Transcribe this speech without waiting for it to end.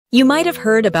You might have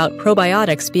heard about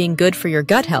probiotics being good for your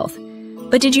gut health,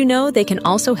 but did you know they can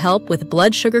also help with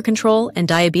blood sugar control and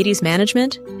diabetes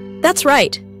management? That's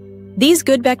right. These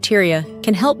good bacteria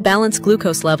can help balance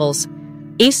glucose levels,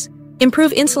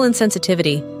 improve insulin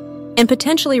sensitivity, and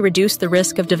potentially reduce the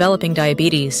risk of developing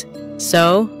diabetes.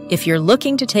 So, if you're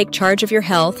looking to take charge of your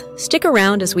health, stick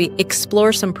around as we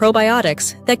explore some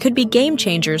probiotics that could be game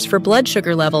changers for blood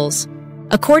sugar levels.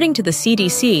 According to the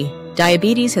CDC,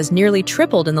 diabetes has nearly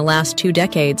tripled in the last 2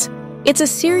 decades. It's a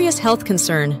serious health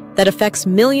concern that affects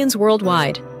millions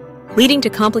worldwide, leading to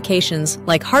complications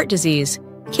like heart disease,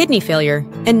 kidney failure,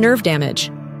 and nerve damage.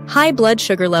 High blood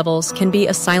sugar levels can be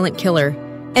a silent killer,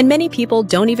 and many people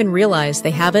don't even realize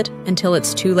they have it until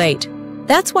it's too late.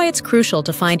 That's why it's crucial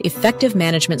to find effective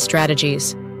management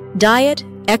strategies. Diet,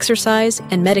 exercise,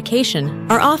 and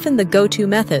medication are often the go-to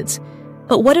methods.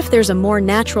 But what if there's a more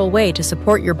natural way to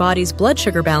support your body's blood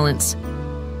sugar balance?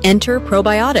 Enter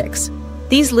probiotics.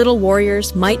 These little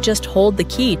warriors might just hold the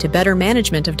key to better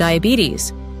management of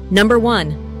diabetes. Number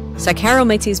 1.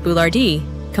 Saccharomyces boulardii,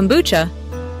 kombucha.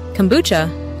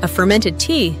 Kombucha, a fermented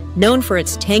tea known for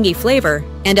its tangy flavor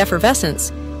and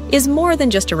effervescence, is more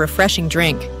than just a refreshing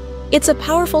drink. It's a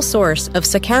powerful source of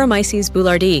Saccharomyces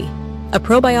boulardii, a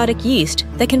probiotic yeast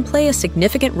that can play a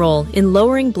significant role in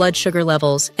lowering blood sugar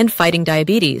levels and fighting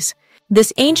diabetes.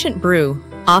 This ancient brew,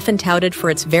 often touted for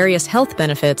its various health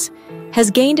benefits, has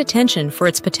gained attention for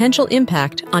its potential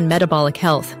impact on metabolic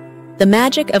health. The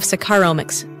magic of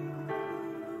Saccharomyces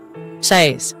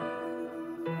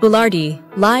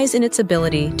boulardii lies in its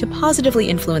ability to positively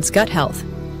influence gut health.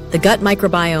 The gut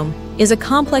microbiome is a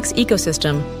complex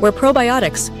ecosystem where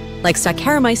probiotics like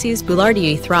Saccharomyces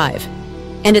boulardii thrive,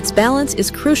 and its balance is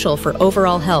crucial for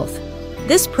overall health.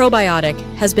 This probiotic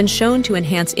has been shown to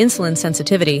enhance insulin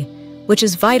sensitivity, which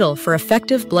is vital for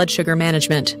effective blood sugar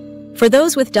management. For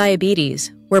those with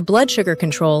diabetes, where blood sugar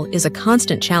control is a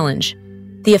constant challenge,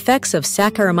 the effects of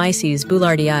Saccharomyces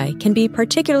boulardii can be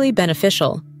particularly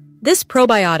beneficial. This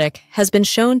probiotic has been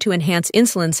shown to enhance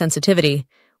insulin sensitivity,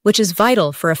 which is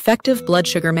vital for effective blood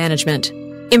sugar management.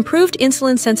 Improved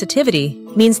insulin sensitivity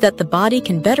means that the body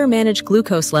can better manage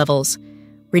glucose levels,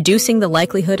 reducing the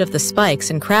likelihood of the spikes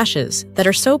and crashes that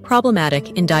are so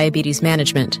problematic in diabetes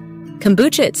management.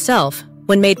 Kombucha itself,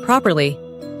 when made properly,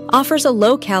 offers a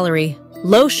low-calorie,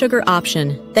 low-sugar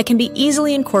option that can be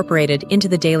easily incorporated into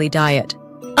the daily diet.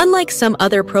 Unlike some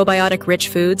other probiotic-rich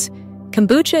foods,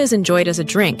 kombucha is enjoyed as a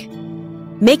drink,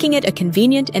 making it a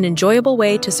convenient and enjoyable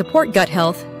way to support gut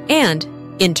health and,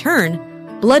 in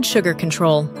turn, blood sugar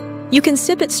control. You can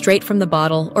sip it straight from the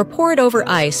bottle or pour it over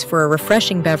ice for a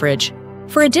refreshing beverage.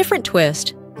 For a different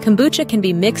twist, kombucha can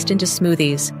be mixed into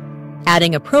smoothies,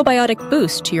 adding a probiotic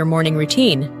boost to your morning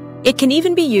routine. It can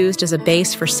even be used as a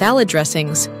base for salad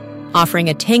dressings, offering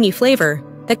a tangy flavor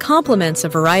that complements a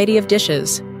variety of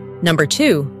dishes. Number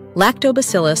 2.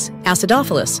 Lactobacillus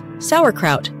acidophilus,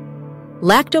 sauerkraut.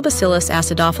 Lactobacillus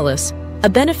acidophilus, a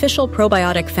beneficial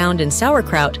probiotic found in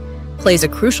sauerkraut, plays a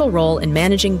crucial role in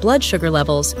managing blood sugar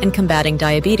levels and combating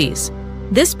diabetes.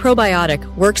 This probiotic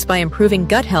works by improving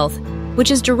gut health, which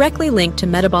is directly linked to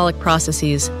metabolic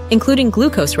processes, including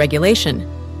glucose regulation.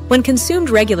 When consumed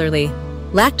regularly,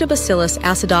 Lactobacillus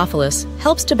acidophilus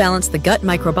helps to balance the gut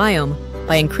microbiome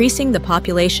by increasing the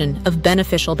population of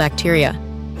beneficial bacteria.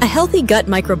 A healthy gut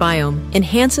microbiome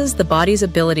enhances the body's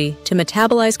ability to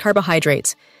metabolize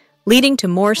carbohydrates, leading to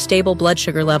more stable blood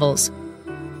sugar levels.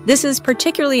 This is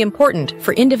particularly important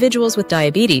for individuals with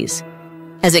diabetes,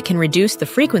 as it can reduce the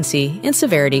frequency and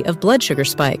severity of blood sugar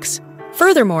spikes.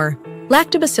 Furthermore,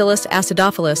 Lactobacillus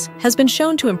acidophilus has been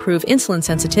shown to improve insulin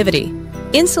sensitivity.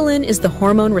 Insulin is the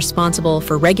hormone responsible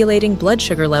for regulating blood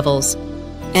sugar levels,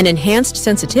 and enhanced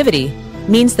sensitivity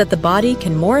means that the body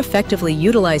can more effectively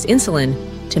utilize insulin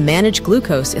to manage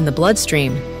glucose in the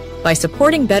bloodstream. By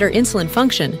supporting better insulin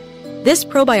function, this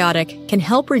probiotic can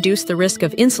help reduce the risk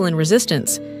of insulin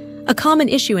resistance, a common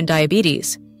issue in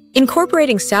diabetes.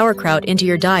 Incorporating sauerkraut into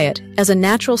your diet as a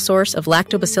natural source of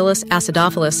Lactobacillus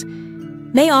acidophilus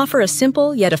may offer a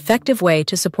simple yet effective way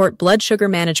to support blood sugar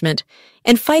management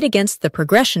and fight against the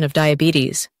progression of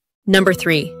diabetes. Number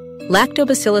 3.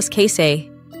 Lactobacillus casei,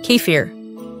 kefir.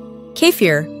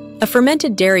 Kefir, a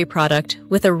fermented dairy product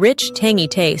with a rich, tangy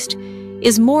taste,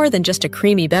 is more than just a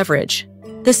creamy beverage.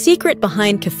 The secret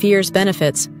behind kefir's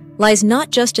benefits lies not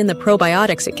just in the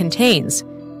probiotics it contains,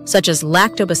 such as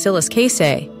Lactobacillus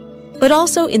casei, but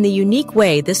also in the unique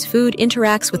way this food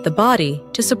interacts with the body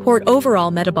to support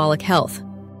overall metabolic health.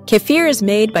 Kefir is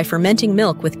made by fermenting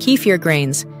milk with kefir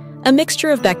grains, a mixture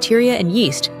of bacteria and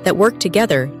yeast that work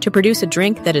together to produce a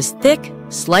drink that is thick,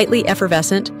 slightly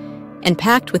effervescent, and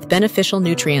packed with beneficial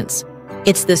nutrients.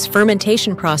 It's this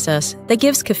fermentation process that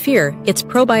gives kefir its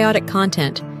probiotic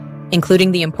content,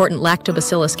 including the important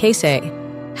Lactobacillus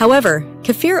casei. However,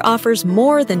 kefir offers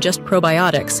more than just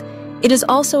probiotics. It is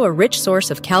also a rich source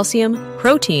of calcium,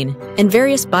 protein, and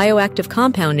various bioactive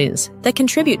compounds that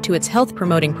contribute to its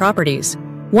health-promoting properties.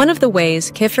 One of the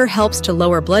ways kefir helps to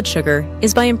lower blood sugar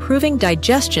is by improving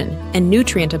digestion and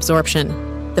nutrient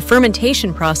absorption. The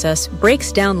fermentation process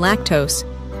breaks down lactose,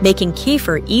 making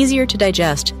kefir easier to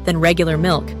digest than regular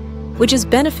milk, which is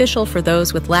beneficial for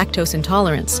those with lactose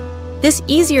intolerance. This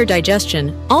easier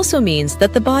digestion also means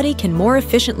that the body can more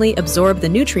efficiently absorb the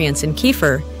nutrients in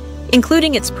kefir,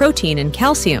 including its protein and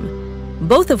calcium,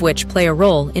 both of which play a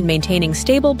role in maintaining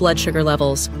stable blood sugar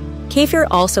levels. Kefir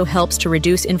also helps to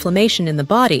reduce inflammation in the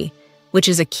body, which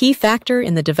is a key factor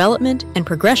in the development and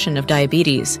progression of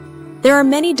diabetes. There are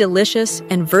many delicious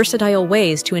and versatile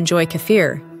ways to enjoy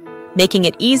kefir, making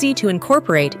it easy to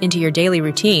incorporate into your daily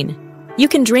routine. You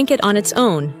can drink it on its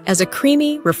own as a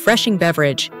creamy, refreshing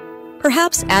beverage,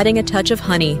 perhaps adding a touch of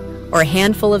honey or a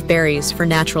handful of berries for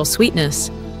natural sweetness.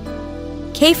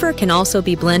 Kefir can also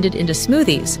be blended into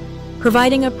smoothies,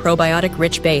 providing a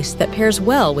probiotic-rich base that pairs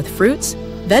well with fruits,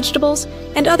 vegetables,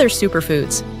 and other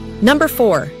superfoods. Number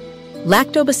 4.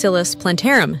 Lactobacillus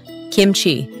plantarum,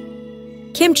 kimchi.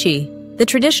 Kimchi, the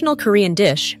traditional Korean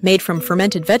dish made from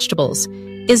fermented vegetables,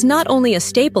 is not only a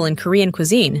staple in Korean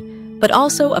cuisine, but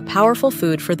also a powerful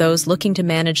food for those looking to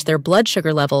manage their blood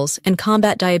sugar levels and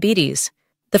combat diabetes.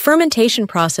 The fermentation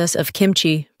process of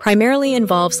kimchi primarily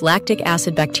involves lactic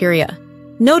acid bacteria,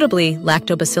 notably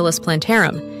Lactobacillus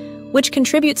plantarum, which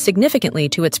contributes significantly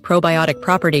to its probiotic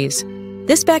properties.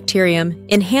 This bacterium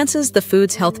enhances the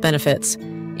food's health benefits,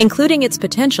 including its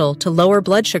potential to lower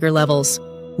blood sugar levels.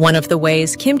 One of the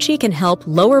ways kimchi can help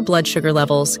lower blood sugar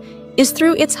levels is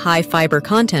through its high fiber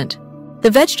content.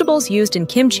 The vegetables used in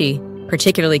kimchi,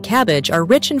 particularly cabbage, are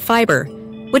rich in fiber,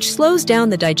 which slows down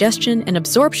the digestion and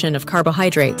absorption of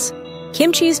carbohydrates.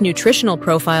 Kimchi's nutritional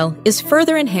profile is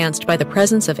further enhanced by the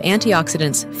presence of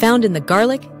antioxidants found in the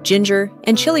garlic, ginger,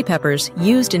 and chili peppers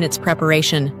used in its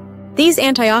preparation. These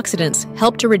antioxidants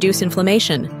help to reduce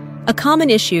inflammation, a common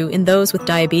issue in those with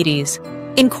diabetes.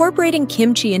 Incorporating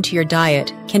kimchi into your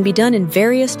diet can be done in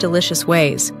various delicious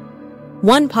ways.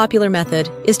 One popular method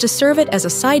is to serve it as a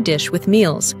side dish with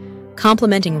meals,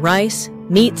 complementing rice,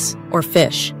 meats, or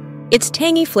fish. Its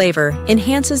tangy flavor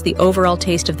enhances the overall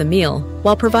taste of the meal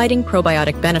while providing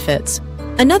probiotic benefits.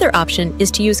 Another option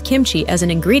is to use kimchi as an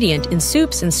ingredient in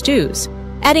soups and stews.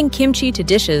 Adding kimchi to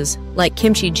dishes like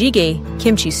kimchi jjigae,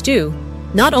 kimchi stew,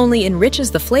 not only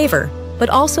enriches the flavor, but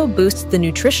also boosts the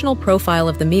nutritional profile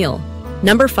of the meal.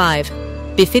 Number 5.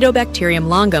 Bifidobacterium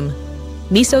longum,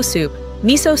 miso soup.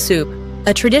 Miso soup,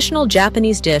 a traditional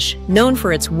Japanese dish known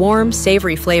for its warm,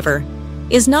 savory flavor,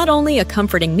 is not only a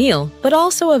comforting meal, but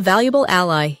also a valuable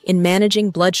ally in managing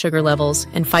blood sugar levels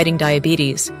and fighting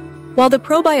diabetes. While the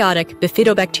probiotic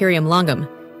Bifidobacterium longum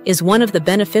is one of the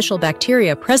beneficial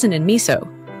bacteria present in miso,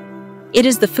 it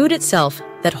is the food itself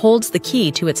that holds the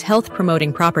key to its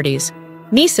health-promoting properties.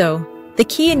 Miso, the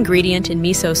key ingredient in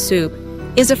miso soup,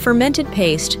 is a fermented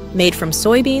paste made from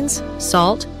soybeans,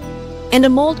 salt, and a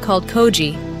mold called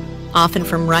koji, often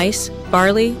from rice,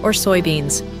 barley, or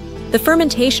soybeans. The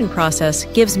fermentation process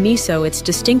gives miso its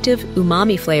distinctive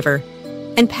umami flavor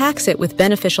and packs it with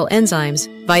beneficial enzymes,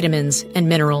 vitamins, and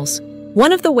minerals.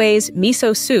 One of the ways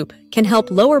miso soup can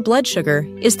help lower blood sugar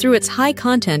is through its high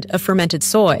content of fermented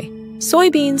soy.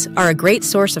 Soybeans are a great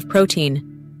source of protein,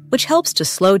 which helps to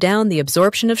slow down the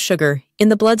absorption of sugar in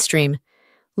the bloodstream,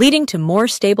 leading to more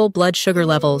stable blood sugar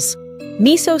levels.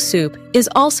 Miso soup is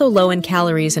also low in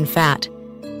calories and fat,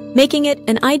 making it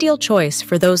an ideal choice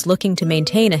for those looking to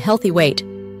maintain a healthy weight,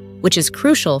 which is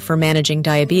crucial for managing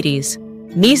diabetes.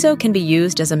 Miso can be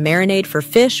used as a marinade for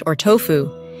fish or tofu,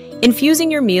 infusing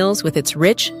your meals with its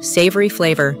rich, savory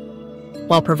flavor,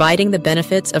 while providing the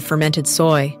benefits of fermented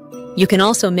soy. You can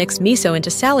also mix miso into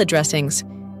salad dressings,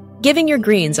 giving your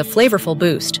greens a flavorful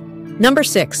boost. Number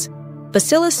 6.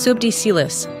 Bacillus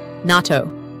subtilis, natto.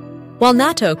 While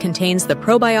natto contains the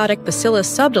probiotic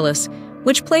Bacillus subtilis,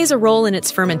 which plays a role in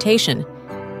its fermentation,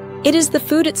 it is the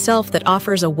food itself that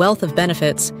offers a wealth of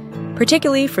benefits,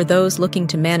 particularly for those looking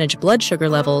to manage blood sugar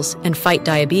levels and fight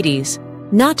diabetes.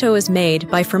 Natto is made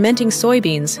by fermenting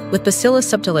soybeans with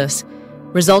Bacillus subtilis,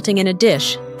 resulting in a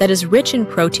dish that is rich in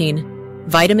protein,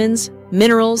 vitamins,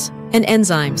 minerals, and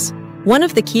enzymes. One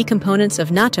of the key components of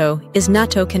natto is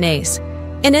natto kinase,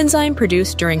 an enzyme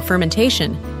produced during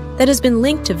fermentation that has been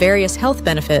linked to various health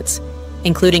benefits,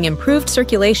 including improved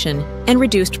circulation and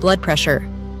reduced blood pressure.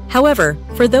 However,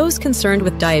 for those concerned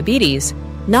with diabetes,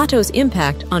 natto's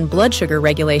impact on blood sugar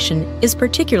regulation is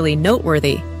particularly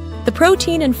noteworthy. The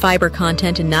protein and fiber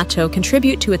content in natto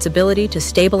contribute to its ability to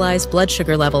stabilize blood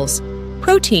sugar levels.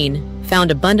 Protein, found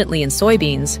abundantly in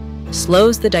soybeans,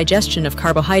 slows the digestion of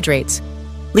carbohydrates,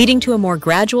 leading to a more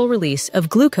gradual release of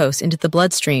glucose into the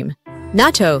bloodstream.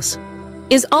 Natto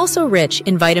is also rich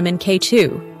in vitamin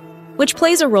K2, which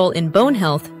plays a role in bone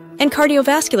health and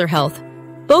cardiovascular health,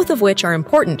 both of which are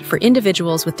important for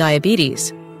individuals with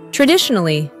diabetes.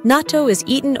 Traditionally, natto is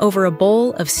eaten over a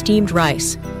bowl of steamed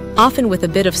rice, often with a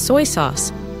bit of soy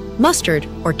sauce, mustard,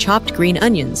 or chopped green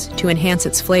onions to enhance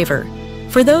its flavor.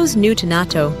 For those new to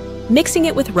natto, mixing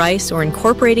it with rice or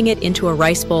incorporating it into a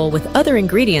rice bowl with other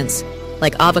ingredients,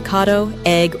 like avocado,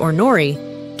 egg, or nori,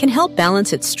 can help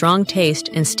balance its strong taste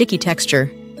and sticky texture.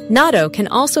 Natto can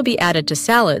also be added to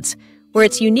salads, where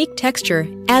its unique texture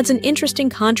adds an interesting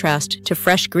contrast to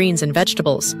fresh greens and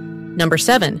vegetables. Number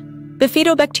 7.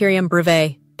 Bifidobacterium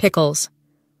breve, pickles.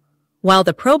 While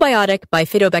the probiotic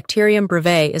Bifidobacterium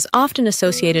breve is often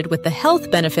associated with the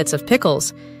health benefits of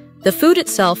pickles, the food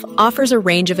itself offers a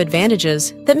range of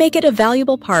advantages that make it a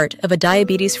valuable part of a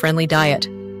diabetes-friendly diet.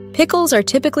 Pickles are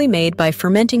typically made by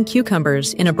fermenting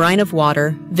cucumbers in a brine of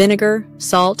water, vinegar,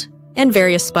 salt, and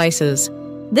various spices.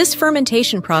 This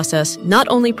fermentation process not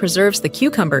only preserves the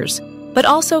cucumbers, but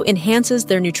also enhances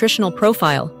their nutritional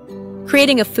profile,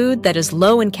 creating a food that is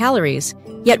low in calories,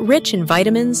 yet rich in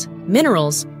vitamins,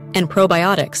 minerals, and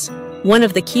probiotics. One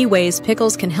of the key ways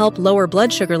pickles can help lower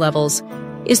blood sugar levels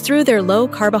is through their low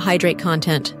carbohydrate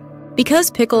content.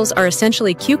 Because pickles are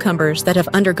essentially cucumbers that have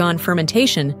undergone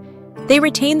fermentation, they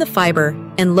retain the fiber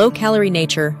and low-calorie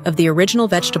nature of the original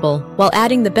vegetable while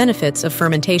adding the benefits of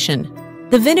fermentation.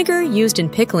 The vinegar used in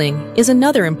pickling is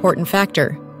another important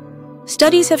factor.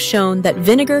 Studies have shown that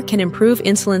vinegar can improve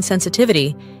insulin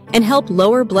sensitivity and help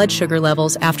lower blood sugar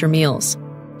levels after meals.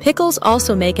 Pickles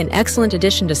also make an excellent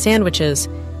addition to sandwiches,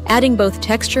 adding both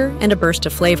texture and a burst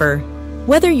of flavor.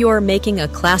 Whether you're making a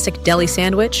classic deli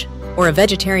sandwich or a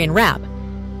vegetarian wrap,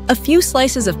 a few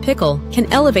slices of pickle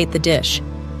can elevate the dish,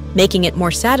 making it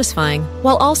more satisfying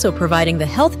while also providing the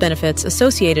health benefits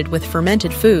associated with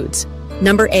fermented foods.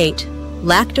 Number 8.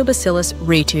 Lactobacillus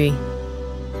reuteri.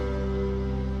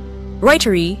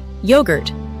 Reuteri,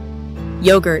 yogurt.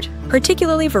 Yogurt,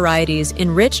 particularly varieties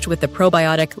enriched with the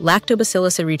probiotic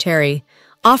Lactobacillus reuteri,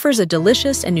 offers a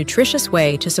delicious and nutritious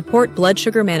way to support blood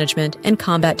sugar management and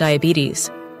combat diabetes.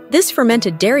 This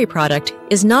fermented dairy product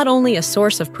is not only a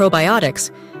source of probiotics,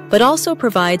 but also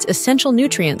provides essential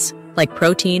nutrients like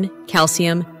protein,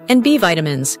 calcium, and B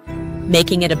vitamins,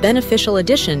 making it a beneficial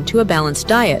addition to a balanced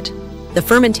diet. The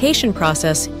fermentation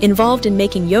process involved in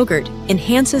making yogurt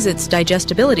enhances its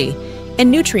digestibility and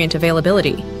nutrient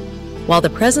availability, while the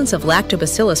presence of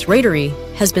Lactobacillus reuteri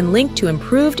has been linked to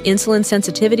improved insulin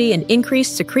sensitivity and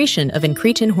increased secretion of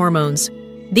incretin hormones.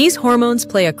 These hormones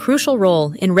play a crucial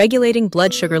role in regulating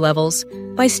blood sugar levels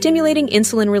by stimulating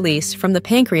insulin release from the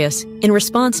pancreas in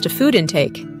response to food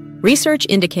intake. Research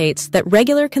indicates that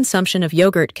regular consumption of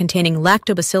yogurt containing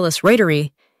Lactobacillus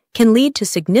reuteri can lead to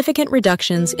significant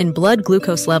reductions in blood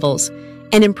glucose levels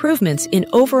and improvements in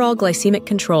overall glycemic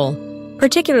control,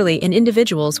 particularly in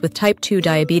individuals with type 2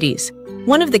 diabetes.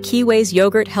 One of the key ways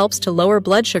yogurt helps to lower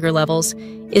blood sugar levels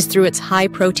is through its high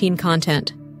protein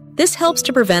content. This helps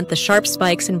to prevent the sharp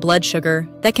spikes in blood sugar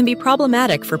that can be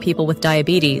problematic for people with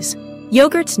diabetes.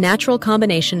 Yogurt's natural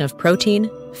combination of protein,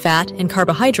 fat, and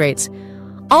carbohydrates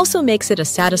also makes it a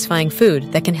satisfying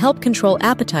food that can help control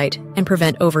appetite and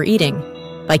prevent overeating.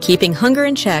 By keeping hunger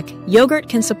in check, yogurt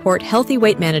can support healthy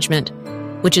weight management,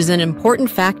 which is an important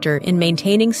factor in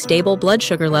maintaining stable blood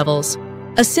sugar levels.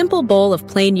 A simple bowl of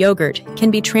plain yogurt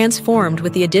can be transformed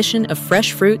with the addition of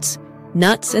fresh fruits,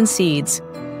 nuts, and seeds,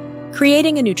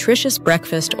 creating a nutritious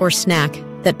breakfast or snack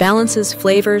that balances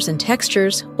flavors and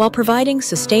textures while providing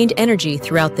sustained energy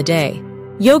throughout the day.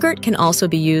 Yogurt can also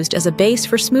be used as a base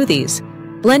for smoothies,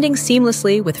 blending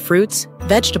seamlessly with fruits,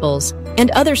 vegetables,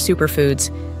 and other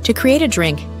superfoods to create a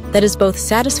drink that is both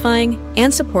satisfying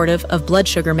and supportive of blood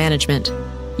sugar management.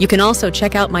 You can also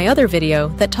check out my other video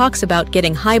that talks about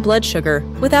getting high blood sugar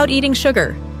without eating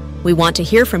sugar. We want to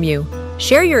hear from you.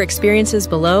 Share your experiences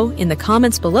below in the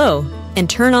comments below and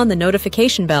turn on the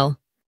notification bell.